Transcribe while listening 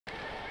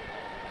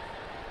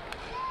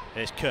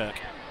Here's Kirk.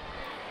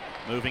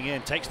 Moving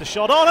in, takes the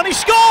shot on, and he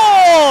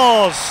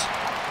scores!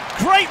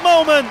 Great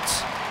moment.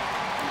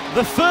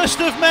 The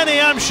first of many,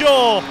 I'm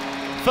sure,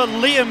 for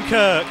Liam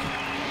Kirk.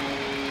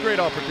 Great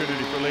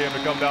opportunity for Liam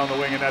to come down the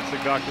wing, and that's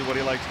exactly what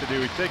he likes to do.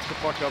 He takes the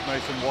puck up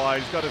nice and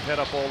wide. He's got his head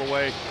up all the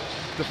way.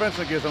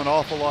 Defenseman gives him an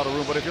awful lot of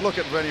room, but if you look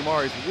at Rennie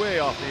Marr, he's way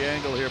off the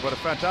angle here, but a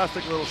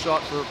fantastic little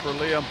shot for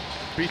Liam.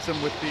 Beats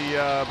him with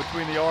the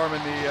between the arm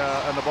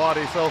and the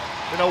body. So,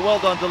 you know, well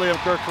done to Liam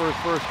Kirk for his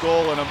first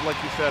goal, and like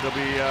you said, it'll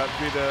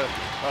be the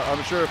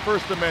I'm sure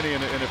first of many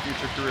in a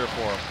future career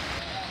for him.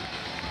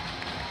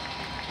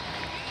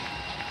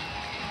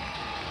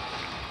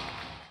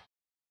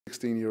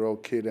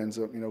 16-year-old kid ends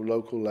up, you know,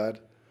 local lad,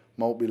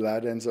 Maltby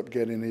lad, ends up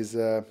getting his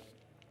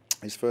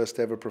first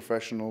ever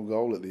professional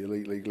goal at the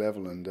elite league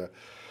level, and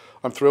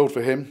I'm thrilled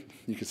for him.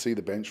 You could see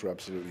the bench were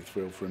absolutely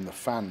thrilled for him. The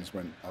fans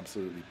went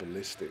absolutely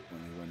ballistic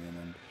when he went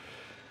in,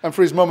 and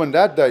for his mum and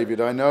dad,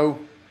 David, I know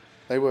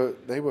they were,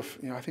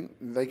 you know, I think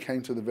they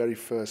came to the very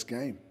first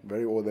game,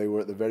 or they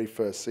were at the very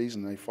first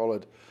season. They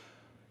followed,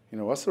 you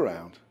know, us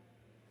around,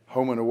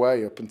 home and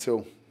away, up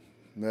until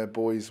their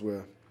boys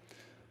were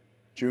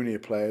junior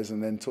players,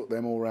 and then took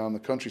them all around the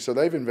country. So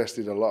they've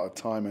invested a lot of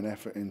time and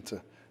effort into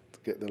to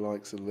get the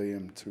likes of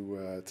Liam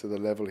to the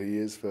level he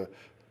is,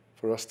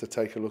 for us to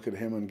take a look at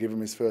him and give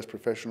him his first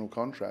professional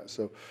contract.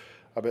 So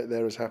I bet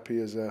they're as happy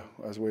as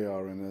we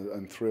are,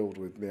 and thrilled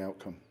with the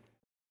outcome.